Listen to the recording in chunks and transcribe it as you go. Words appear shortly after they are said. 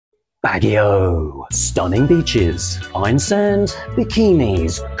Baguio. Stunning beaches, fine sand,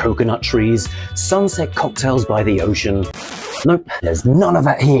 bikinis, coconut trees, sunset cocktails by the ocean. Nope, there's none of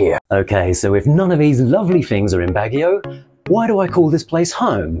that here. Okay, so if none of these lovely things are in Baguio, why do I call this place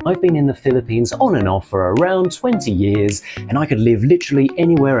home? I've been in the Philippines on and off for around 20 years, and I could live literally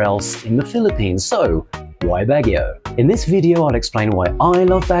anywhere else in the Philippines, so why Baguio? In this video, I'll explain why I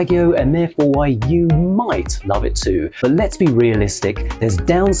love Baguio and therefore why you might love it too. But let's be realistic, there's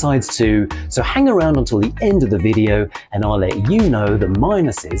downsides too, so hang around until the end of the video and I'll let you know the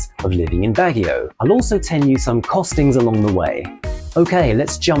minuses of living in Baguio. I'll also tell you some costings along the way. Okay,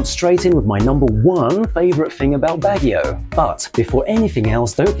 let's jump straight in with my number one favourite thing about Baguio. But before anything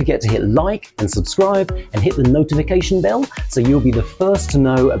else, don't forget to hit like and subscribe and hit the notification bell so you'll be the first to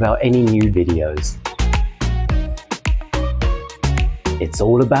know about any new videos. It's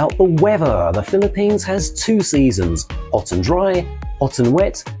all about the weather. The Philippines has two seasons, hot and dry, hot and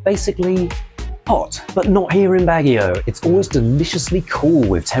wet, basically hot, but not here in Baguio. It's always deliciously cool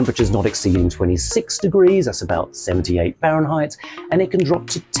with temperatures not exceeding 26 degrees, that's about 78 Fahrenheit, and it can drop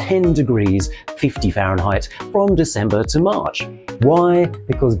to 10 degrees, 50 Fahrenheit from December to March. Why?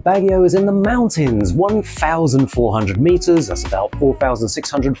 Because Baguio is in the mountains, 1,400 meters, that's about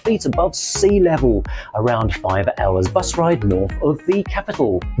 4,600 feet above sea level, around 5 hours bus ride north of the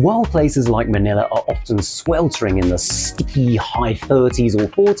capital. While places like Manila are often sweltering in the sticky high 30s or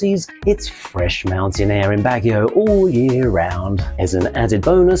 40s, it's fresh mountain air in Baguio all year round. As an added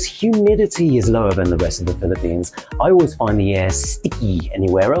bonus, humidity is lower than the rest of the Philippines. I always find the air sticky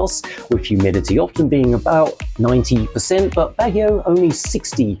anywhere else, with humidity often being about 90%, but Baguio only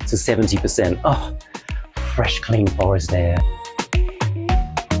 60 to 70%. Oh, fresh clean forest air.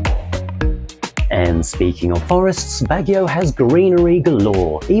 And speaking of forests, Baguio has greenery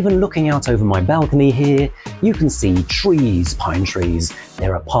galore. Even looking out over my balcony here, you can see trees, pine trees.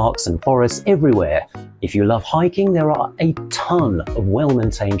 There are parks and forests everywhere. If you love hiking, there are a ton of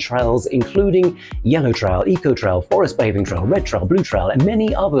well-maintained trails, including Yellow Trail, Eco Trail, Forest Bathing Trail, Red Trail, Blue Trail, and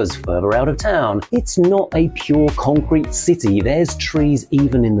many others further out of town. It's not a pure concrete city. There's trees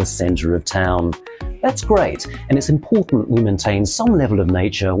even in the center of town. That's great, and it's important we maintain some level of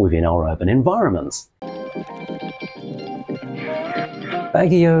nature within our urban environments.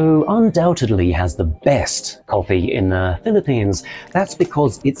 Baguio undoubtedly has the best coffee in the Philippines. That's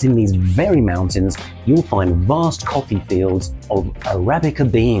because it's in these very mountains you'll find vast coffee fields of Arabica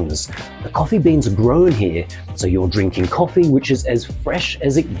beans. The coffee beans are grown here, so you're drinking coffee which is as fresh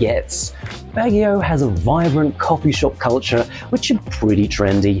as it gets. Baguio has a vibrant coffee shop culture which is pretty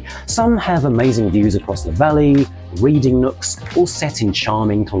trendy. Some have amazing views across the valley, reading nooks, all set in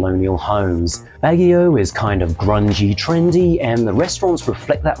charming colonial homes. Baguio is kind of grungy, trendy, and the restaurants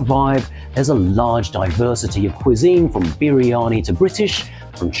reflect that vibe. There's a large diversity of cuisine from biryani to British,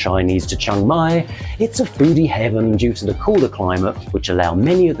 from Chinese to Chiang Mai. It's a foodie heaven due to the cooler climate, which allow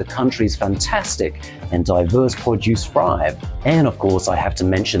many of the country's fantastic and diverse produce thrive. And of course, I have to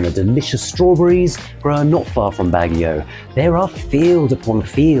mention the delicious strawberries grown not far from Baguio. There are field upon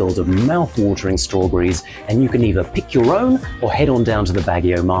field of mouth-watering strawberries, and you can either pick your own or head on down to the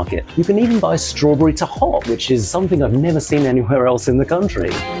Baguio market. You can even buy strawberry to hot, which is something I've never seen anywhere else in the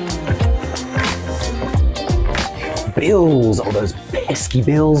country. Bills, all those pesky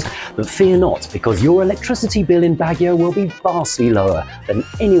bills, but fear not, because your electricity bill in Baguio will be vastly lower than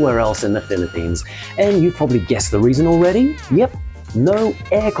anywhere else in the Philippines. And you've probably guessed the reason already? Yep, no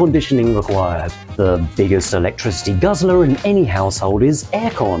air conditioning required. The biggest electricity guzzler in any household is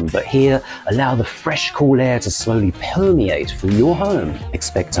aircon, but here allow the fresh cool air to slowly permeate through your home.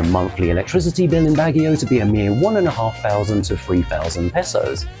 Expect a monthly electricity bill in Baguio to be a mere 1,500 to 3,000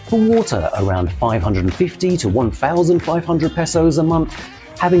 pesos. For water, around 550 to 1,500 pesos a month.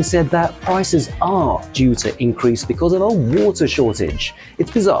 Having said that, prices are due to increase because of a water shortage. It's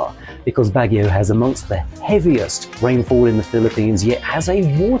bizarre, because Baguio has amongst the heaviest rainfall in the Philippines, yet has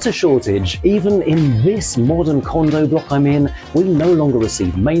a water shortage. Even in this modern condo block I'm in, we no longer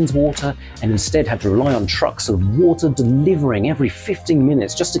receive mains water and instead have to rely on trucks of water delivering every 15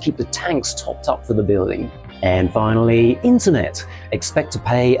 minutes just to keep the tanks topped up for the building. And finally, internet. Expect to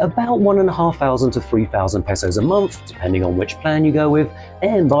pay about 1,500 to 3,000 pesos a month, depending on which plan you go with.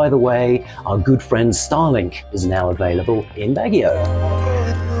 And by the way, our good friend Starlink is now available in Baguio.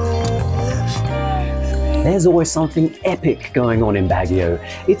 There's always something epic going on in Baguio.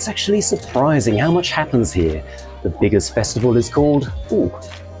 It's actually surprising how much happens here. The biggest festival is called, ooh,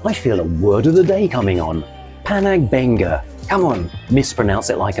 I feel a word of the day coming on, Panagbenga. Come on, mispronounce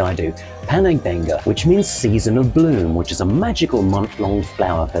it like I do. Panagbenga, which means Season of Bloom, which is a magical month-long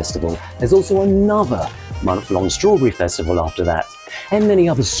flower festival. There's also another month-long strawberry festival after that, and many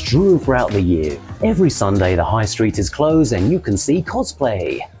others strewn throughout the year. Every Sunday the high street is closed and you can see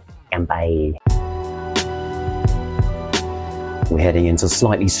cosplay. Kanpai. We're heading into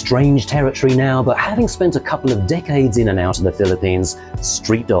slightly strange territory now, but having spent a couple of decades in and out of the Philippines,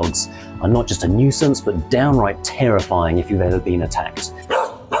 street dogs are not just a nuisance but downright terrifying if you've ever been attacked.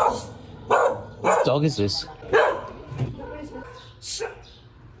 What dog is this?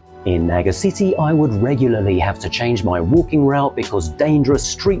 In Naga City, I would regularly have to change my walking route because dangerous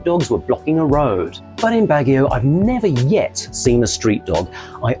street dogs were blocking a road. But in Baguio, I've never yet seen a street dog.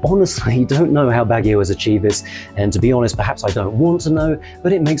 I honestly don't know how Baguio has achieved this, and to be honest, perhaps I don't want to know,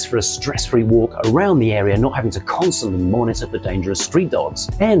 but it makes for a stress-free walk around the area, not having to constantly monitor for dangerous street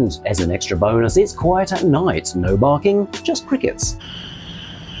dogs. And as an extra bonus, it's quiet at night, no barking, just crickets.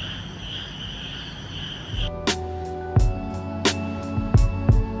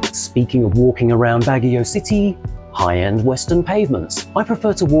 Speaking of walking around Baguio City, high-end western pavements. I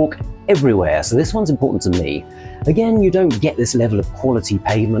prefer to walk everywhere, so this one's important to me. Again, you don't get this level of quality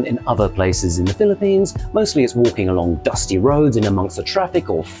pavement in other places in the Philippines. Mostly it's walking along dusty roads in amongst the traffic,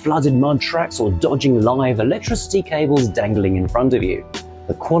 or flooded mud tracks, or dodging live electricity cables dangling in front of you.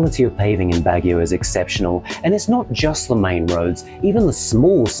 The quality of paving in Baguio is exceptional, and it's not just the main roads. Even the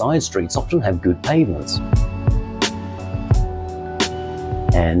small side streets often have good pavements.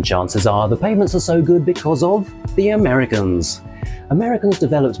 And chances are the pavements are so good because of the Americans. Americans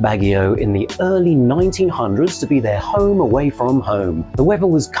developed Baguio in the early 1900s to be their home away from home. The weather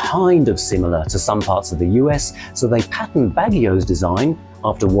was kind of similar to some parts of the US, so they patterned Baguio's design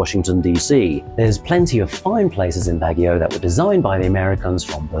after Washington, D.C. There's plenty of fine places in Baguio that were designed by the Americans,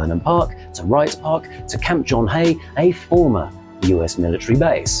 from Burnham Park to Wright Park to Camp John Hay, a former US military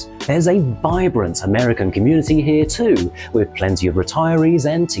base. There's a vibrant American community here too, with plenty of retirees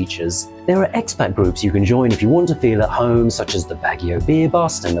and teachers. There are expat groups you can join if you want to feel at home, such as the Baguio Beer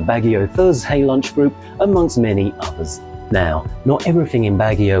Bust and the Baguio Thursday Lunch Group, amongst many others. Now, not everything in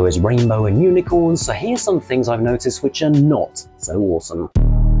Baguio is rainbow and unicorns, so here's some things I've noticed which are not so awesome.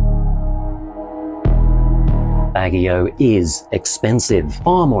 Baguio is expensive,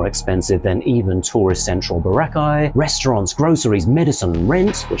 far more expensive than even tourist central Boracay. Restaurants, groceries, medicine,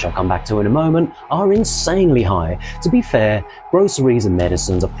 rent, which I'll come back to in a moment, are insanely high. To be fair, groceries and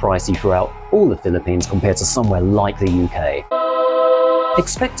medicines are pricey throughout all the Philippines compared to somewhere like the UK.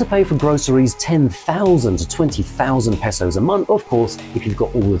 Expect to pay for groceries 10,000 to 20,000 pesos a month. Of course, if you've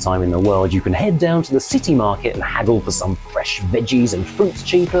got all the time in the world, you can head down to the city market and haggle for some fresh veggies and fruits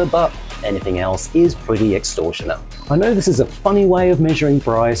cheaper, but anything else is pretty extortionate. I know this is a funny way of measuring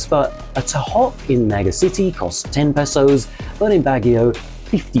price, but a tahok in Naga City costs 10 pesos, but in Baguio,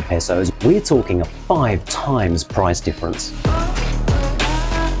 50 pesos. We're talking a 5 times price difference.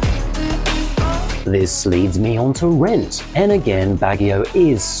 This leads me on to rent, and again, Baguio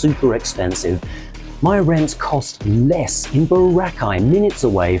is super expensive. My rent cost less in Boracay, minutes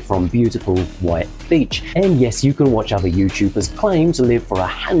away from beautiful White Beach. And yes, you can watch other YouTubers claim to live for a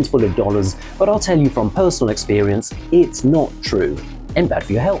handful of dollars, but I'll tell you from personal experience, it's not true, and bad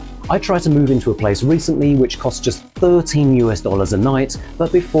for your health. I tried to move into a place recently which cost just $13 a night,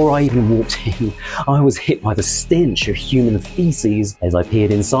 but before I even walked in, I was hit by the stench of human feces. As I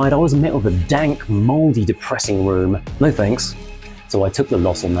peered inside, I was met with a dank, mouldy, depressing room. No thanks. So I took the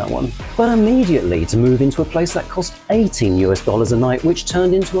loss on that one. But immediately to move into a place that cost $18 a night, which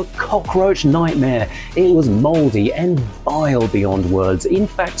turned into a cockroach nightmare. It was mouldy and vile beyond words. In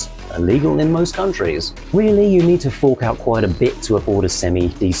fact, illegal in most countries. Really, you need to fork out quite a bit to afford a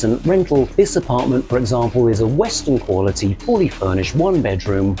semi-decent rental. This apartment, for example, is a Western quality, fully furnished,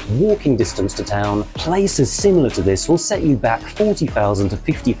 1-bedroom, walking distance to town. Places similar to this will set you back 40,000 to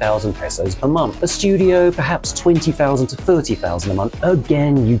 50,000 pesos per month. A studio, perhaps 20,000 to 30,000 a month.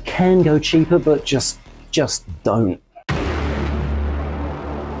 Again, you can go cheaper, but just don't.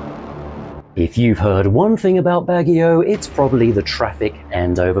 If you've heard one thing about Baguio, it's probably the traffic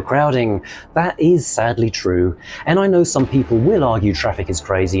and overcrowding. That is sadly true, and I know some people will argue traffic is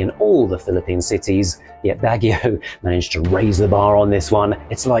crazy in all the Philippine cities, yet Baguio managed to raise the bar on this one.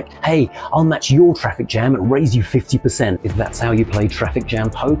 It's like, hey, I'll match your traffic jam and raise you 50%, if that's how you play traffic jam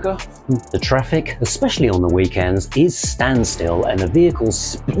poker. The traffic, especially on the weekends, is standstill, and the vehicles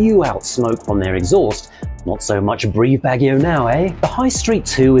spew out smoke from their exhaust. Not so much breathe Baguio now, eh? The high street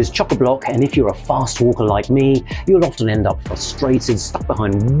too is chock-a-block, and if you're a fast walker like me, you'll often end up frustrated, stuck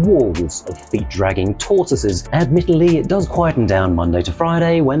behind walls of feet-dragging tortoises. Admittedly, it does quieten down Monday to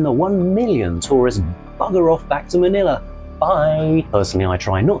Friday when the 1 million tourists bugger off back to Manila. Bye! Personally, I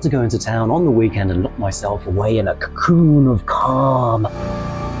try not to go into town on the weekend and lock myself away in a cocoon of calm.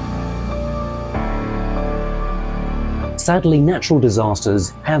 Sadly, natural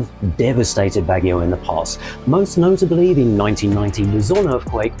disasters have devastated Baguio in the past, most notably the 1990 Luzon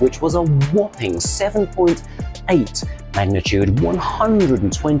earthquake, which was a whopping 7.8 magnitude,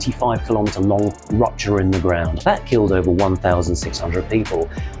 125-kilometer long rupture in the ground. That killed over 1,600 people.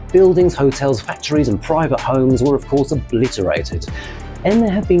 Buildings, hotels, factories and private homes were of course obliterated. And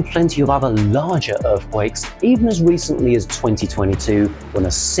there have been plenty of other larger earthquakes, even as recently as 2022, when a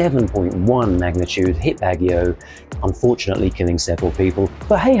 7.1 magnitude hit Baguio, unfortunately killing several people.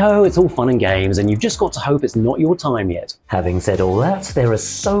 But hey ho, it's all fun and games, and you've just got to hope it's not your time yet. Having said all that, there are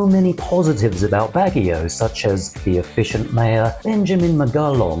so many positives about Baguio, such as the efficient mayor, Benjamin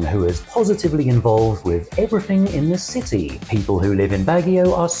Magalong, who is positively involved with everything in the city. People who live in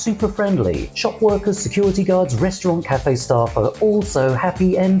Baguio are super friendly. Shop workers, security guards, restaurant cafe staff are also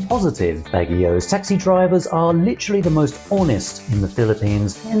happy and positive. Baguio's taxi drivers are literally the most honest in the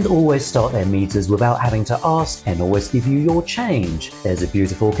Philippines and always start their meters without having to ask and always give you your change. There's a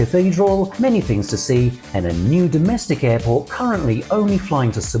beautiful cathedral, many things to see, and a new domestic airport currently only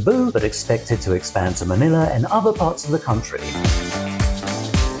flying to Cebu but expected to expand to Manila and other parts of the country.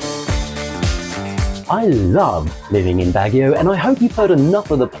 I love living in Baguio, and I hope you've heard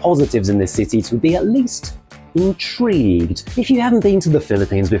enough of the positives in this city to be at least intrigued. If you haven't been to the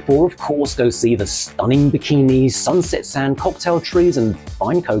Philippines before, of course go see the stunning bikinis, sunset sand, cocktail trees and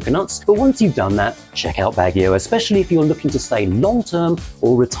fine coconuts. But once you've done that, check out Baguio, especially if you're looking to stay long-term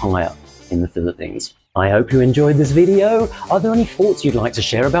or retire in the Philippines. I hope you enjoyed this video. Are there any thoughts you'd like to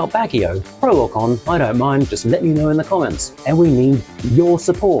share about Baguio? Pro or con, I don't mind, just let me know in the comments. And we need your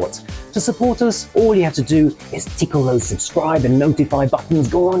support. To support us, all you have to do is tickle those subscribe and notify buttons.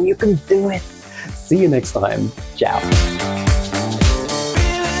 Go on, you can do it. See you next time. Ciao.